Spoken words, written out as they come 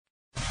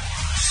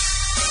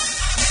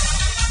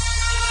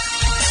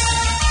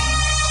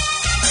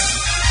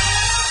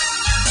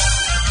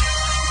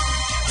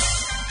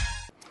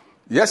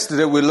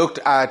Yesterday we looked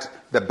at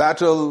the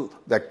battle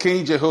that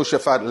King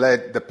Jehoshaphat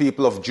led the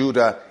people of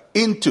Judah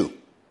into.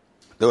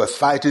 They were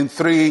fighting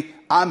 3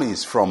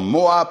 armies from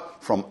Moab,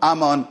 from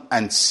Ammon,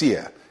 and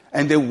Seir.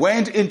 And they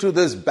went into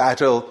this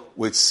battle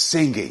with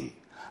singing.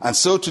 And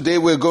so today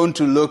we're going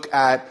to look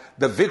at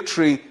the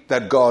victory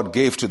that God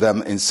gave to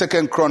them in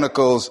 2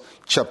 Chronicles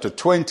chapter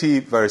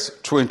 20, verse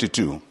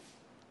 22.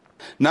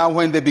 Now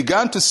when they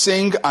began to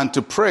sing and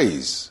to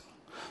praise,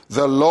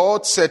 the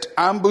Lord set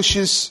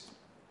ambushes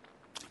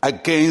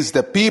against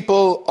the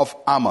people of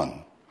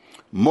Ammon,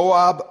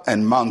 Moab,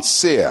 and Mount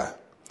Seir,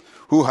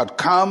 who had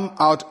come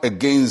out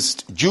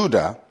against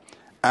Judah,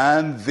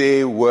 and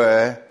they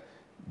were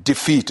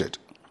defeated.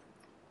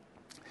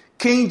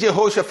 King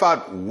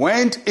Jehoshaphat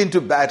went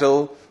into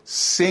battle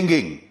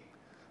singing.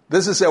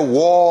 This is a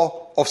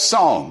war of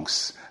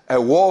songs, a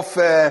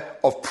warfare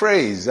of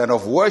praise and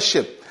of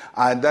worship.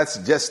 And that's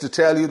just to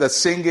tell you that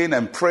singing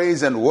and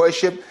praise and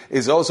worship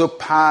is also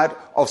part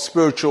of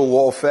spiritual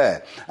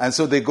warfare. And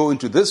so they go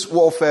into this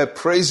warfare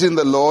praising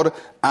the Lord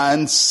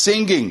and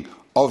singing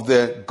of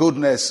the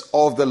goodness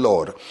of the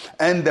Lord.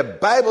 And the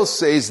Bible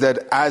says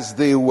that as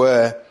they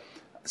were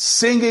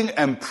singing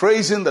and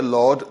praising the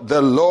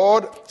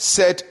Lord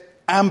set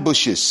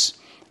ambushes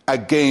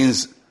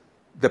against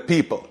the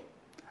people.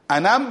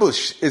 An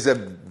ambush is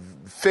a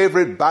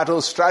favorite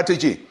battle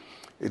strategy.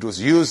 It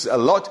was used a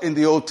lot in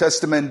the Old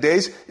Testament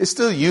days. It's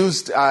still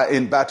used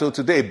in battle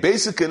today.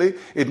 Basically,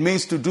 it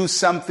means to do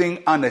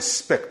something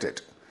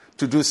unexpected,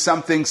 to do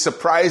something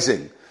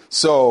surprising.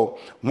 So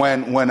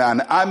when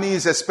an army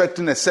is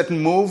expecting a certain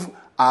move,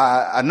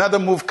 another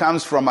move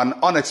comes from an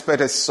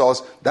unexpected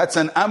source. That's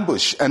an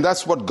ambush. And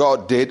that's what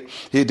God did.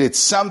 He did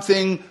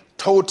something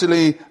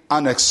totally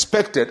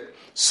unexpected,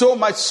 so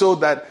much so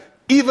that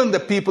even the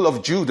people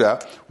of Judah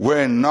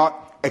were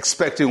not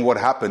expecting what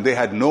happened. They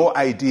had no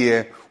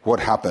idea what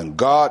happened.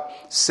 God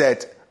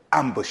set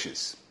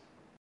ambushes.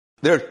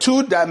 There are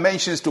 2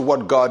 dimensions to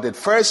what God did.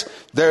 First,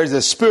 there is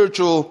a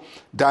spiritual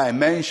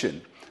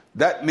dimension.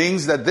 That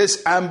means that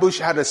this ambush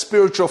had a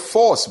spiritual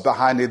force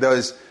behind it. There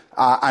is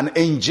an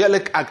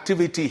angelic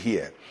activity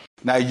here.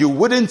 Now, you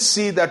wouldn't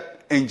see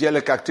that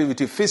angelic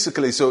activity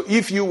physically. So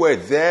if you were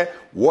there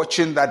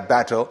watching that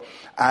battle,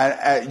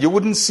 you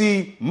wouldn't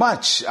see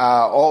much.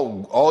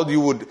 All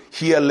you would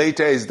hear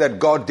later is that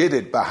God did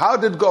it. But how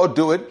did God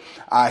do it?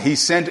 He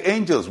sent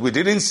angels. We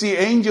didn't see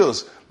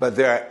angels, but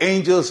there are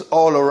angels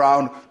all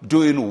around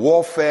doing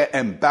warfare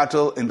and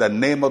battle in the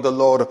name of the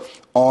Lord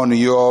on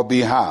your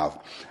behalf.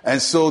 And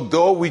so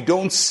though we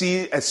don't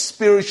see a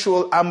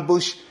spiritual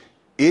ambush,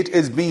 it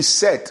is being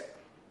set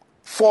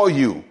for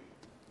you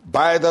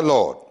by the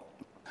Lord.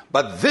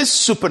 But this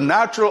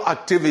supernatural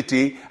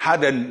activity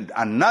had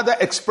another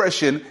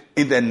expression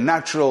in the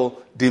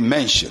natural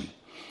dimension.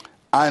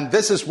 And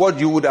this is what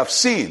you would have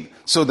seen.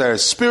 So there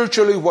is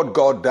spiritually what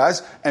God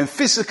does and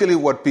physically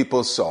what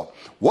people saw.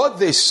 What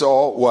they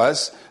saw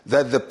was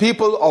that the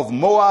people of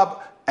Moab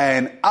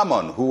and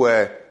Ammon, who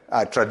were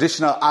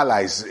traditional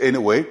allies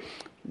anyway,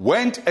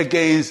 went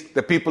against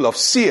the people of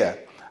Seir.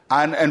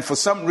 And for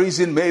some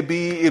reason,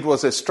 maybe it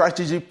was a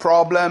strategy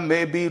problem,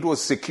 maybe it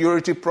was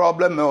security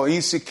problem or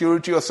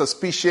insecurity or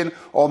suspicion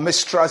or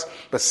mistrust,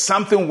 but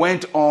something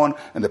went on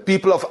and the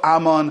people of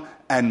Ammon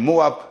and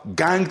Moab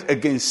ganged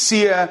against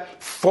Seir,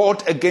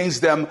 fought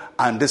against them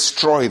and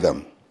destroyed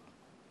them.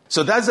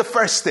 So that's the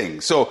first thing.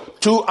 So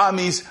 2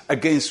 armies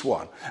against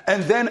 1.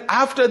 And then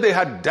after they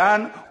had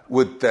done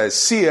with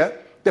Seir,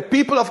 the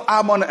people of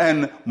Ammon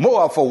and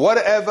Moab, for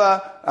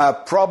whatever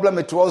problem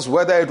it was,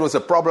 whether it was a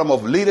problem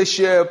of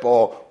leadership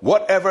or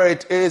whatever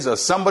it is, or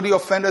somebody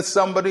offended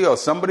somebody, or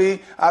somebody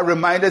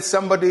reminded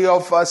somebody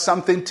of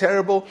something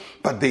terrible,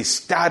 but they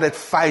started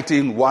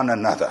fighting one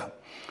another.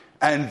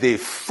 And they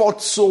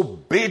fought so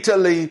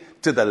bitterly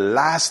to the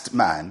last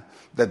man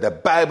that the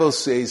Bible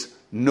says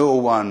no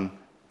one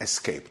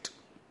escaped.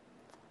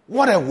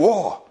 What a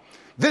war!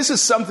 This is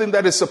something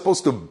that is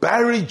supposed to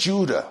bury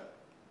Judah.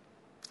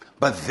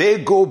 But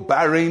they go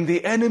burying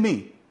the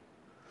enemy.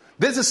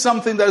 This is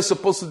something that is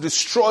supposed to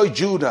destroy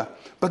Judah.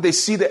 But they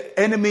see the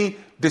enemy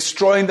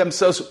destroying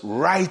themselves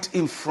right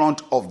in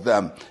front of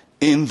them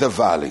in the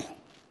valley.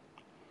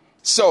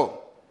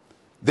 So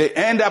they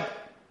end up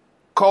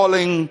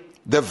calling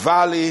the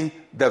valley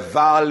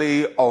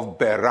of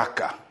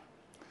Beraka.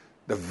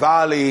 The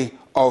valley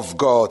of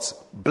God's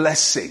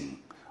blessing,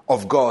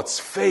 of God's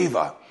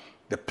favor.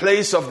 The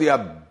place of their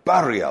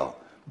burial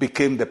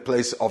became the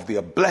place of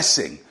their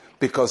blessing.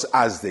 Because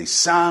as they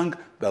sang,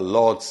 the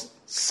Lord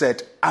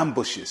set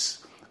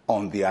ambushes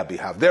on their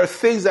behalf. There are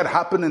things that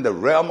happen in the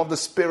realm of the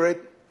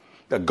Spirit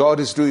that God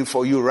is doing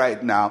for you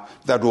right now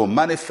that will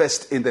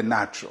manifest in the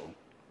natural.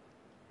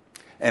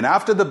 And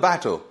after the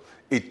battle,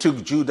 it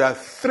took Judah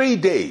 3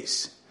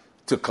 days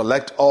to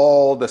collect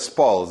all the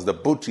spoils, the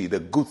booty,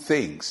 the good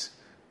things,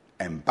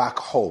 and back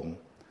home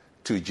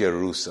to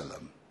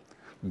Jerusalem.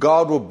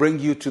 God will bring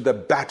you to the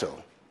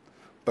battle,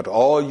 but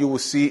all you will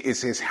see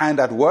is his hand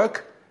at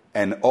work,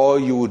 and all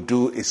you will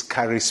do is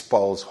carry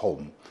spoils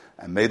home.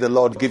 And may the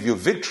Lord give you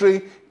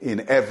victory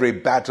in every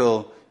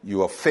battle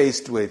you are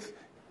faced with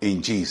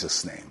in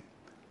Jesus' name.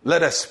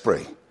 Let us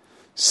pray.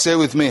 Say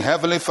with me,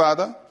 Heavenly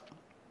Father,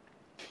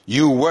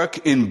 you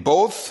work in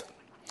both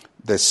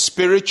the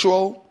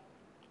spiritual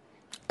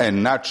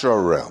and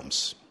natural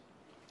realms.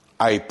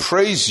 I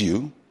praise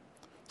you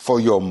for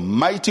your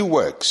mighty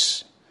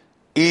works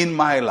in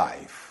my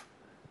life.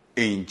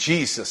 In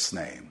Jesus'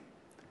 name,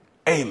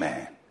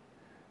 amen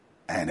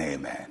and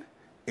amen.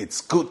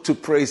 It's good to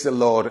praise the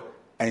Lord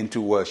and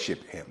to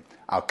worship him.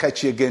 I'll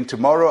catch you again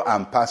tomorrow.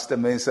 I'm Pastor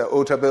Mensa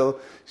Otabil.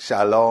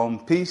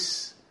 Shalom,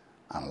 peace,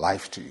 and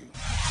life to you.